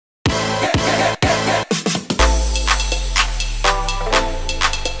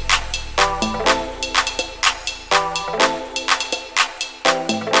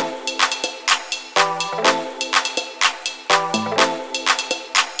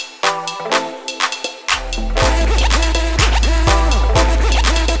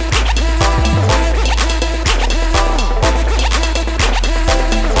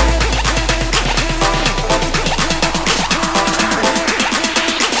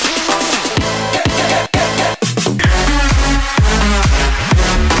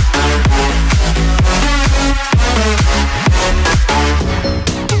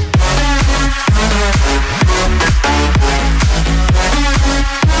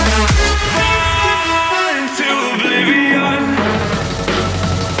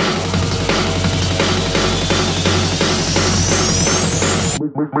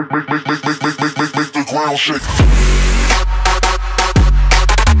shake.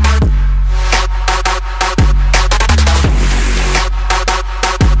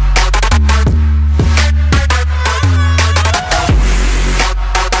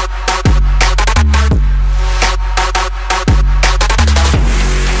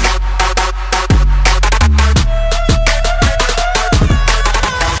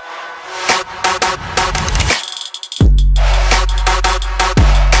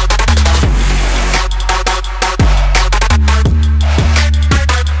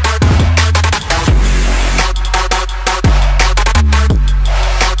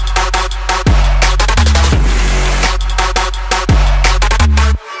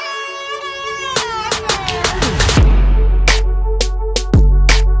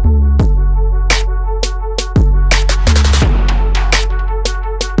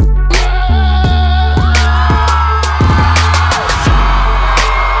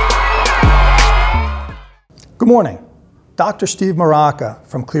 Good morning, Dr. Steve Mullica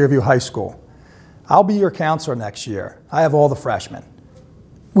from Clearview High School. I'll be your counselor next year. I have all the freshmen.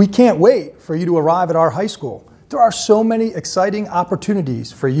 We can't wait for you to arrive at our high school. There are so many exciting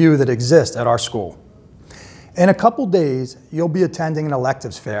opportunities for you that exist at our school. In a couple days, you'll be attending an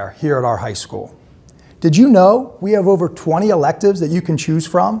electives fair here at our high school. Did you know we have over 20 electives that you can choose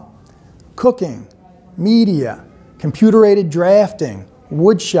from? Cooking, media, computer-aided drafting,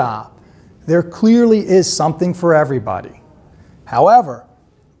 woodshop. There clearly is something for everybody. However,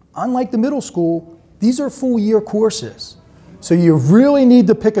 unlike the middle school, these are full year courses. So you really need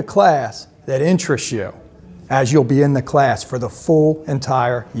to pick a class that interests you, as you'll be in the class for the full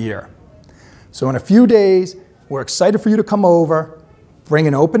entire year. So in a few days, we're excited for you to come over, bring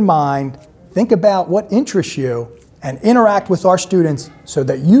an open mind, think about what interests you, and interact with our students so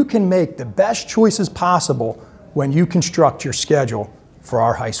that you can make the best choices possible when you construct your schedule for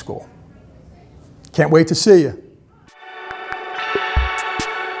our high school. Can't wait to see you.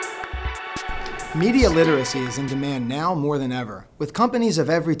 Media literacy is in demand now more than ever, with companies of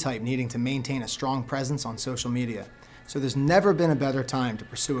every type needing to maintain a strong presence on social media. So there's never been a better time to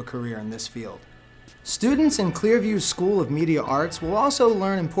pursue a career in this field. Students in Clearview's School of Media Arts will also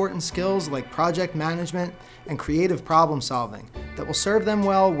learn important skills like project management and creative problem solving that will serve them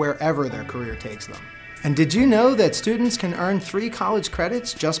well wherever their career takes them. And did you know that students can earn 3 college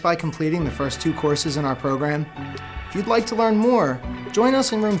credits just by completing the first 2 courses in our program? If you'd like to learn more, join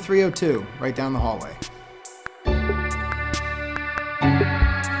us in room 302, right down the hallway.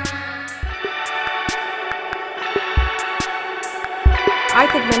 I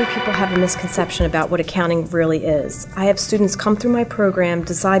think many people have a misconception about what accounting really is. I have students come through my program,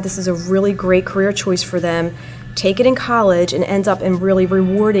 decide this is a really great career choice for them, take it in college, and end up in really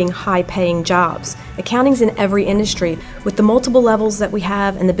rewarding, high-paying jobs. Accounting's in every industry. With the multiple levels that we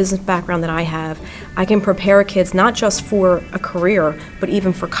have and the business background that I have, I can prepare kids not just for a career, but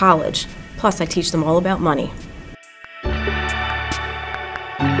even for college. Plus, I teach them all about money.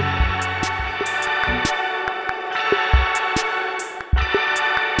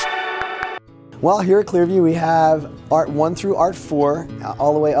 Well, here at Clearview we have Art 1 through Art 4,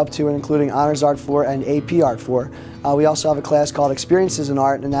 all the way up to and including Honors Art 4 and AP Art 4. We also have a class called Experiences in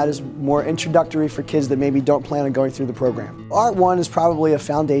Art, and that is more introductory for kids that maybe don't plan on going through the program. Art 1 is probably a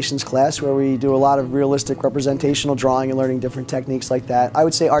foundations class where we do a lot of realistic representational drawing and learning different techniques like that. I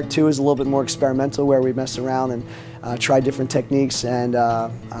would say Art 2 is a little bit more experimental, where we mess around and try different techniques and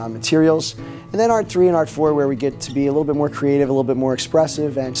materials. And then Art 3 and Art 4 where we get to be a little bit more creative, a little bit more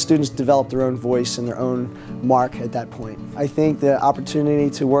expressive, and students develop their own voice and their own mark at that point. I think the opportunity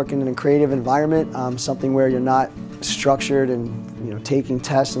to work in a creative environment, something where you're not structured and taking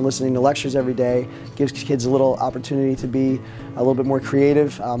tests and listening to lectures every day, gives kids a little opportunity to be a little bit more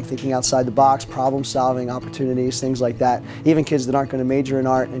creative, thinking outside the box, problem solving opportunities, things like that. Even kids that aren't going to major in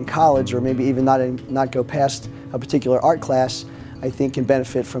art in college, or maybe even not go past a particular art class, I think can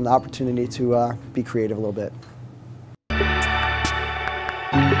benefit from the opportunity to be creative a little bit.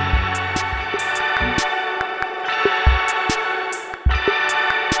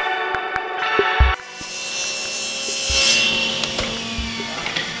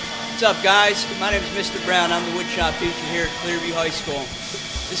 What's up, guys? My name is Mr. Brown. I'm the woodshop teacher here at Clearview High School.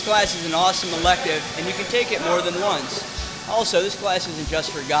 This class is an awesome elective, and you can take it more than once. Also, this class isn't just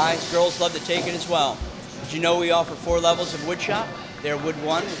for guys. Girls love to take it as well. Did you know we offer 4 levels of woodshop? They're Wood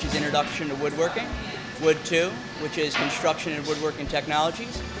 1, which is Introduction to Woodworking, Wood 2, which is Construction and Woodworking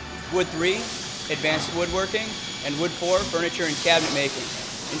Technologies, Wood 3, Advanced Woodworking, and Wood 4, Furniture and Cabinet Making.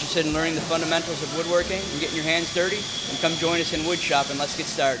 Interested in learning the fundamentals of woodworking and getting your hands dirty? Then come join us in woodshop and let's get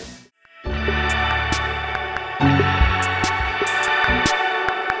started.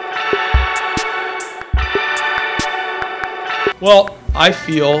 Well, I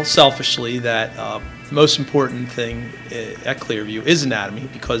feel selfishly that the most important thing at Clearview is anatomy,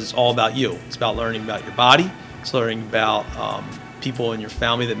 because it's all about you. It's about learning about your body. It's learning about people in your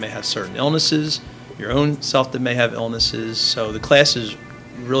family that may have certain illnesses, your own self that may have illnesses. So the class is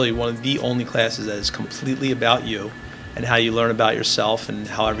really one of the only classes that is completely about you and how you learn about yourself and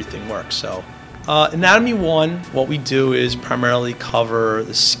how everything works. So Anatomy 1, what we do is primarily cover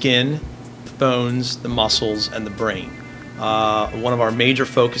the skin, the bones, the muscles, and the brain. One of our major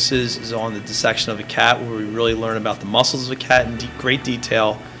focuses is on the dissection of a cat, where we really learn about the muscles of a cat in great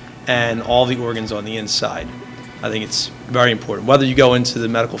detail and all the organs on the inside. I think it's very important, whether you go into the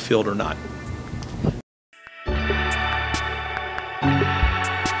medical field or not.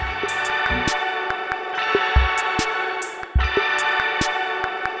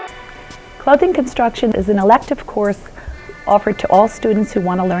 Clothing construction is an elective course offered to all students who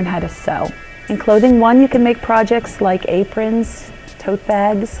want to learn how to sew. In Clothing 1, you can make projects like aprons, tote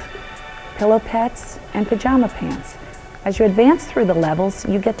bags, pillow pets, and pajama pants. As you advance through the levels,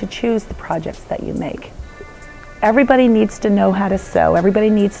 you get to choose the projects that you make. Everybody needs to know how to sew. Everybody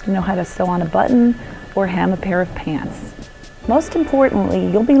needs to know how to sew on a button or hem a pair of pants. Most importantly,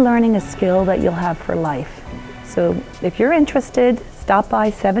 you'll be learning a skill that you'll have for life. So if you're interested, stop by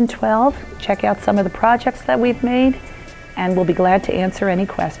 712, check out some of the projects that we've made, and we'll be glad to answer any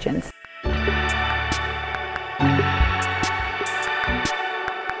questions.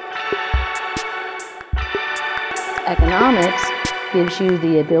 Economics gives you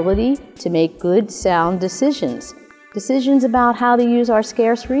the ability to make good, sound decisions. Decisions about how to use our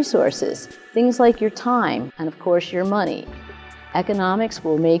scarce resources, things like your time and, of course, your money. Economics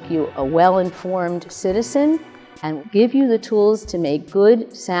will make you a well-informed citizen and give you the tools to make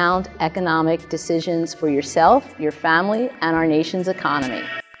good, sound economic decisions for yourself, your family, and our nation's economy.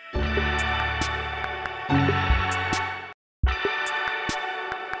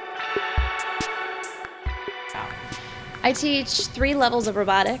 I teach 3 levels of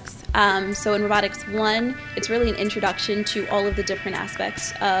robotics. So in Robotics 1, it's really an introduction to all of the different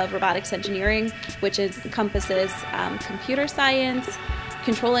aspects of robotics engineering, which encompasses computer science,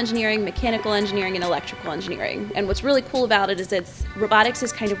 control engineering, mechanical engineering, and electrical engineering. And what's really cool about it is robotics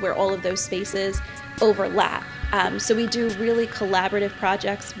is kind of where all of those spaces overlap. So we do really collaborative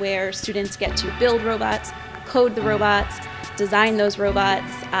projects where students get to build robots, code the robots, design those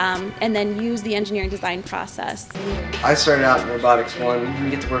robots, and then use the engineering design process. I started out in Robotics 1. You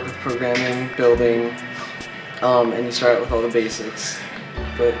get to work with programming, building, and you start out with all the basics.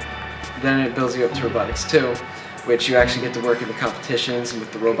 But then it builds you up to Robotics 2, which you actually get to work in the competitions and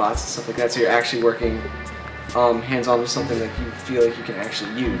with the robots and stuff like that. So you're actually working hands-on with something that you feel like you can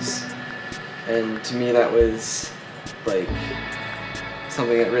actually use. And to me, that was like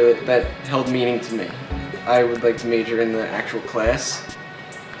something that held meaning to me. I would like to major in the actual class,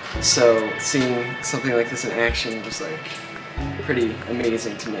 so seeing something like this in action was like pretty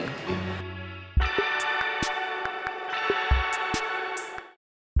amazing to me.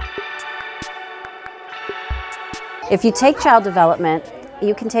 If you take child development,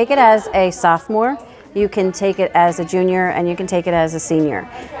 you can take it as a sophomore, you can take it as a junior, and you can take it as a senior.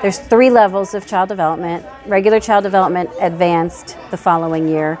 There's 3 levels of child development: regular child development, advanced the following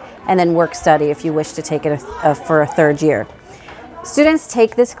year, and then work study if you wish to take it for a 3rd year. Students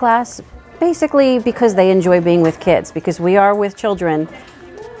take this class basically because they enjoy being with kids, because we are with children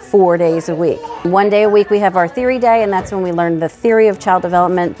 4 days a week. 1 day a week we have our theory day, and that's when we learn the theory of child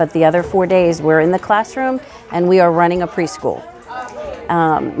development, but the other 4 days we're in the classroom and we are running a preschool.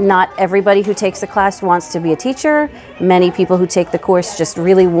 Not everybody who takes the class wants to be a teacher. Many people who take the course just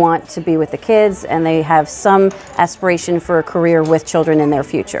really want to be with the kids, and they have some aspiration for a career with children in their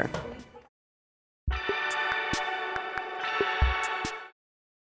future.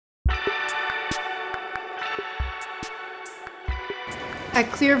 At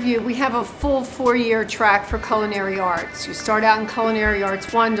Clearview, we have a full 4-year track for culinary arts. You start out in Culinary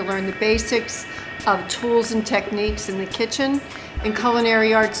Arts 1 to learn the basics of tools and techniques in the kitchen. In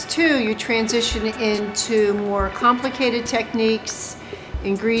Culinary Arts 2, you transition into more complicated techniques,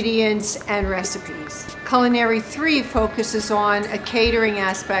 ingredients, and recipes. Culinary 3 focuses on a catering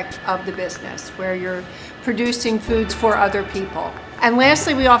aspect of the business, where you're producing foods for other people. And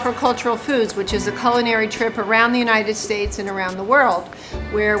lastly, we offer Cultural Foods, which is a culinary trip around the United States and around the world,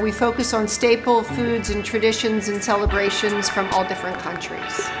 where we focus on staple foods and traditions and celebrations from all different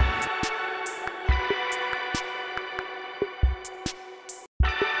countries.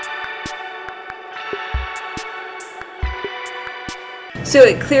 So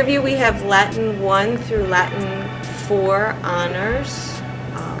at Clearview we have Latin 1 through Latin 4 honors.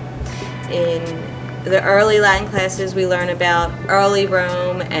 In the early Latin classes, we learn about early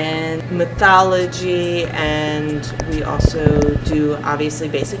Rome and mythology, and we also do obviously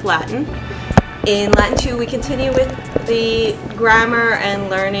basic Latin. In Latin 2, we continue with the grammar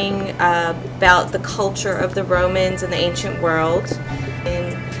and learning about the culture of the Romans and the ancient world.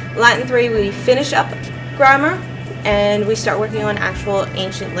 In Latin 3, we finish up grammar and we start working on actual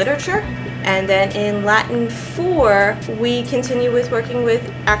ancient literature. And then in Latin 4, we continue with working with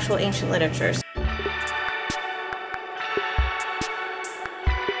actual ancient literatures.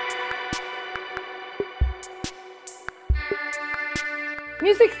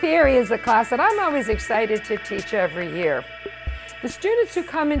 Music theory is a class that I'm always excited to teach every year. The students who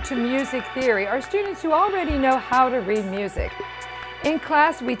come into music theory are students who already know how to read music. In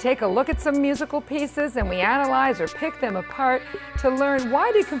class, we take a look at some musical pieces and we analyze or pick them apart to learn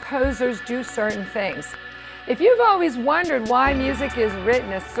why do composers do certain things. If you've always wondered why music is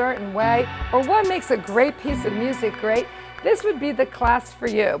written a certain way or what makes a great piece of music great, this would be the class for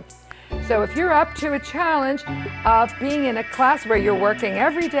you. So if you're up to a challenge of being in a class where you're working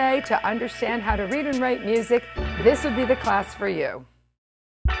every day to understand how to read and write music, this would be the class for you.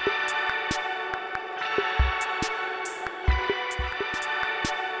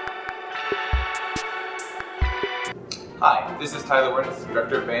 Hi, this is Tyler Wernes,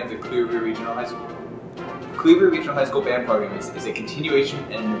 Director of Bands at Clearview Regional High School. The Clearview Regional High School band program is a continuation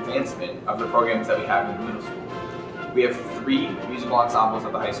and an advancement of the programs that we have in the middle school. We have 3 musical ensembles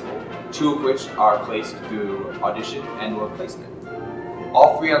at the high school, 2 of which are placed through audition and/or placement.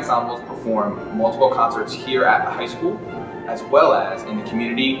 All 3 ensembles perform multiple concerts here at the high school, as well as in the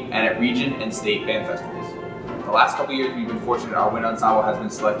community and at region and state band festivals. The last couple years we've been fortunate our wind ensemble has been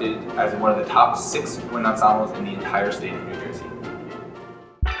selected as one of the top 6 wind ensembles in the entire state of New Jersey.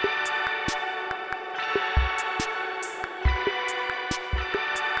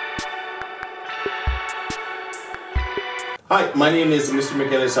 Hi, my name is Mr.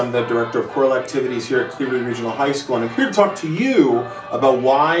 McGinnis. I'm the Director of Choral Activities here at Clearview Regional High School, and I'm here to talk to you about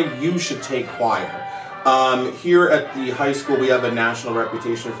why you should take choir. Here at the high school, we have a national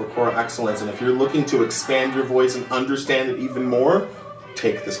reputation for choral excellence, and if you're looking to expand your voice and understand it even more,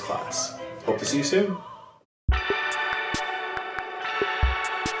 take this class. Hope to see you soon.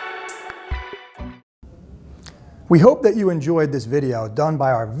 We hope that you enjoyed this video done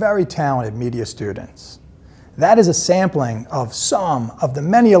by our very talented media students. That is a sampling of some of the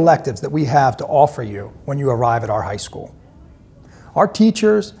many electives that we have to offer you when you arrive at our high school. Our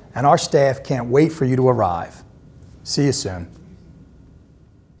teachers and our staff can't wait for you to arrive. See you soon.